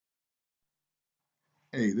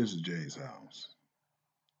Hey, this is Jay's house.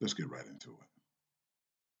 Let's get right into it.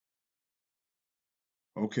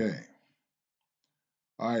 Okay.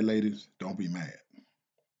 All right, ladies, don't be mad.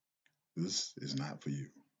 This is not for you.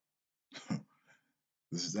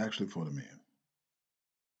 This is actually for the men.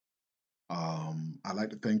 I like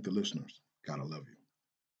to thank the listeners. Gotta love you.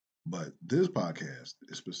 But this podcast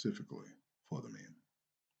is specifically for the men.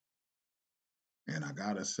 And I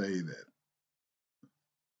gotta say that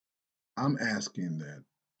I'm asking that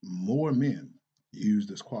more men use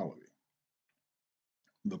this quality.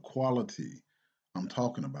 The quality I'm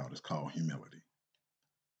talking about is called humility.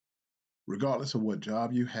 Regardless of what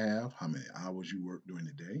job you have, how many hours you work during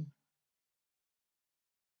the day,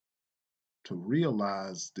 to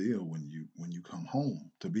realize still when you come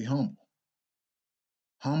home to be humble.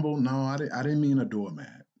 Humble? No, I didn't mean a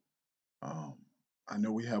doormat. Um, I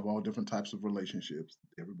know we have all different types of relationships.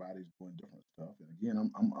 Everybody's doing different stuff, and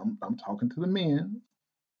again, I'm talking to the men,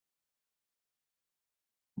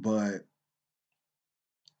 but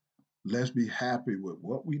let's be happy with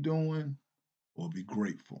what we're doing or be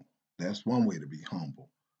grateful. That's one way to be humble.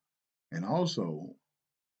 And also,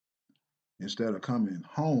 instead of coming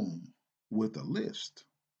home with a list,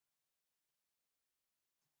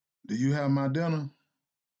 do you have my dinner?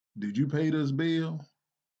 Did you pay this bill?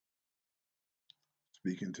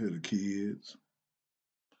 Speaking to the kids,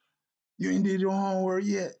 you ain't did your homework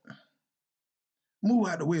yet. Move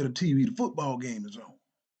out the way of the TV. The football game is on.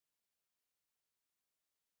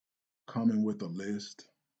 Coming with a list.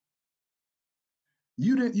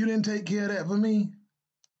 You didn't take care of that for me,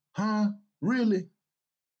 huh? Really?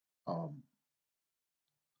 Um,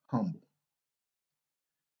 Humble.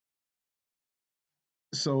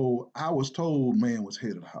 So I was told man was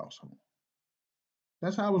head of the household.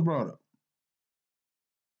 That's how I was brought up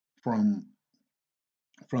from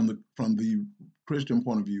from the Christian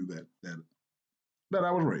point of view that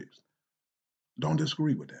I was raised. Don't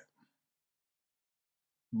disagree with that,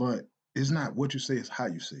 but it's not what you say; it's how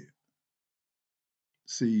you say it.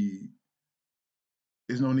 See,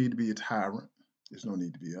 there's no need to be a tyrant. There's no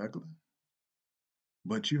need to be ugly,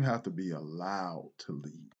 but you have to be allowed to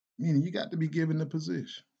lead. Meaning, you got to be given the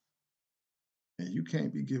position. And you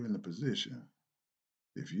can't be given the position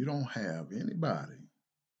if you don't have anybody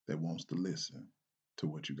that wants to listen to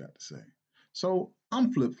what you got to say. So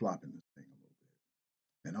I'm flip flopping this thing a little bit.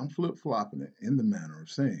 And I'm flip flopping it in the manner of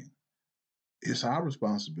saying it's our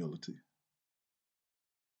responsibility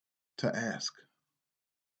to ask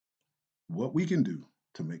what we can do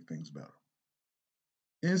to make things better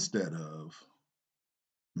instead of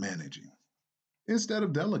managing, instead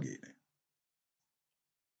of delegating.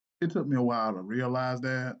 It took me a while to realize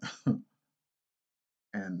that.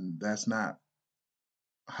 And that's not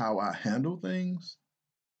how I handle things.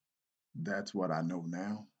 That's what I know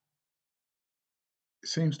now. It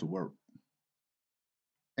seems to work.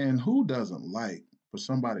 And who doesn't like for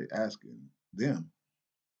somebody asking them,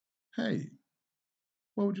 "Hey,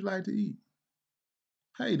 what would you like to eat?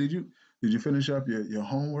 Hey, did you finish up your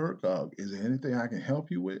homework? Is there anything I can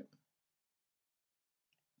help you with?"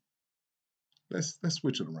 Let's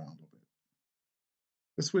switch it around a little bit.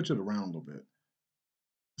 Let's switch it around a little bit.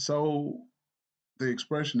 So the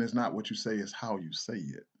expression is not what you say, it's how you say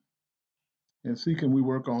it. And see, can we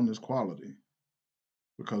work on this quality?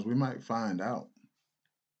 Because we might find out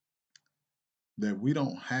that we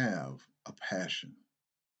don't have a passion.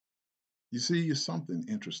 You see, it's something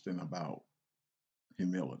interesting about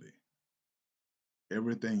humility.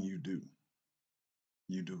 Everything you do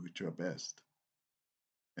at your best.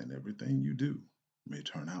 And everything you do may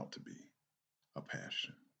turn out to be a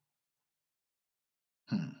passion.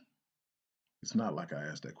 Hmm. It's not like I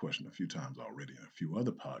asked that question a few times already in a few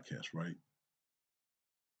other podcasts, right?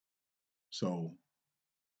 So,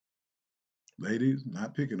 ladies,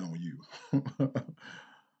 not picking on you,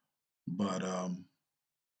 but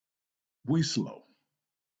we slow,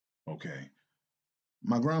 okay?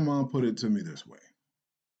 My grandma put it to me this way: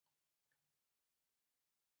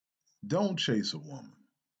 don't chase a woman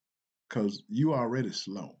because you already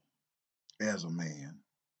slow as a man.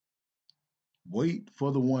 Wait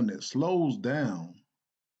for the one that slows down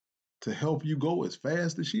to help you go as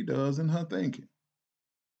fast as she does in her thinking.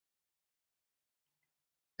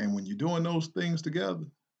 And when you're doing those things together,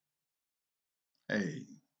 hey,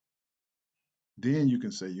 then you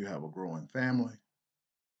can say you have a growing family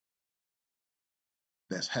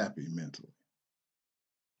that's happy mentally.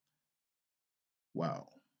 Wow.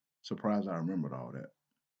 Surprised I remembered all that.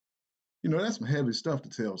 That's some heavy stuff to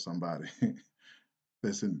tell somebody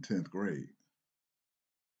that's in the 10th grade.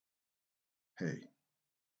 Hey,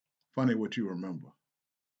 funny what you remember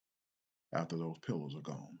after those pillows are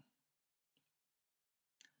gone.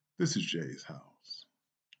 This is Jay's house,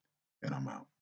 and I'm out.